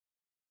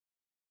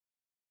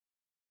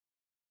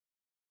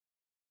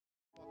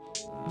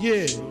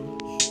Yeah,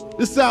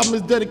 this album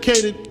is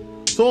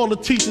dedicated to all the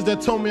teachers that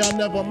told me I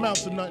never amount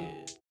to nothing.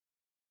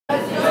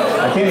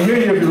 I can't hear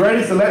you if you're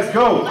ready, so let's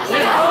go.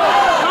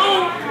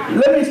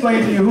 Let me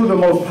explain to you who the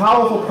most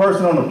powerful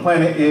person on the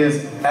planet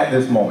is at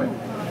this moment.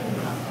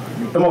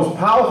 The most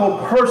powerful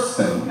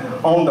person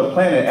on the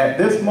planet at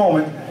this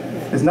moment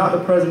is not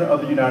the President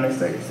of the United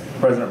States,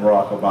 President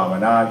Barack Obama.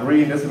 Now, I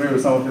agree and disagree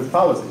with some of his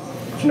policies.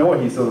 But you know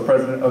what? He's still the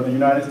President of the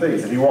United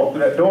States. If he walked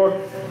through that door,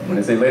 when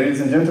they say,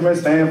 ladies and gentlemen,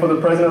 stand for the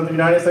President of the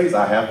United States,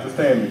 I have to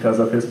stand because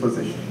of his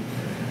position.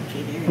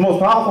 The most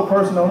powerful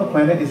person on the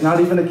planet is not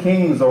even the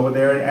kings over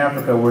there in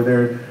Africa where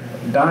there are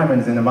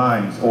diamonds in the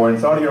mines, or in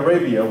Saudi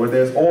Arabia where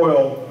there's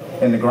oil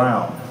in the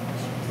ground.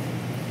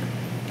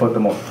 But the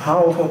most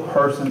powerful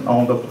person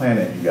on the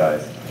planet, you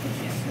guys,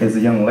 is a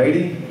young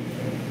lady,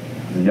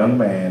 is a young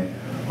man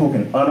who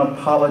can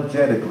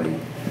unapologetically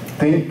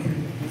think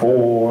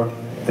for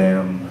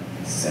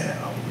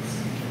themselves.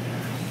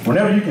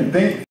 Whenever you can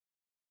think,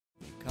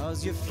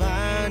 because you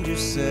find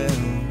yourself,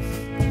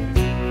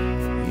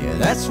 yeah,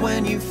 that's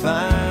when you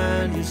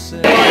find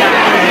yourself.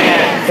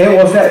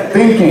 It was that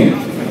thinking.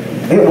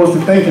 It was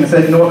the thinking that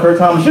said, you know what, Curt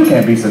Thomas, you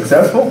can't be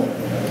successful.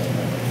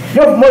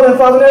 Your mother and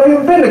father never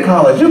even been to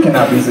college. You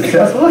cannot be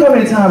successful. Look how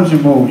many times you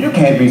moved. You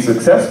can't be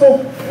successful.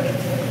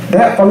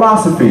 That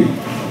philosophy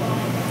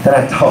that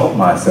I taught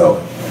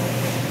myself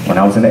when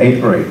I was in the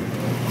 8th grade.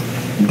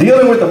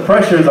 Dealing with the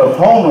pressures of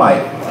home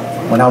life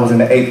when I was in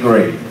the 8th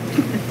grade.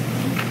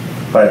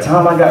 By the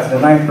time I got to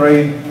the 9th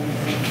grade,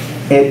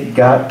 it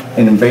got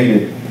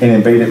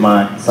invaded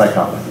my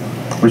psychology.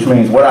 Which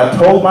means what I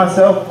told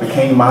myself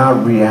became my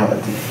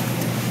reality.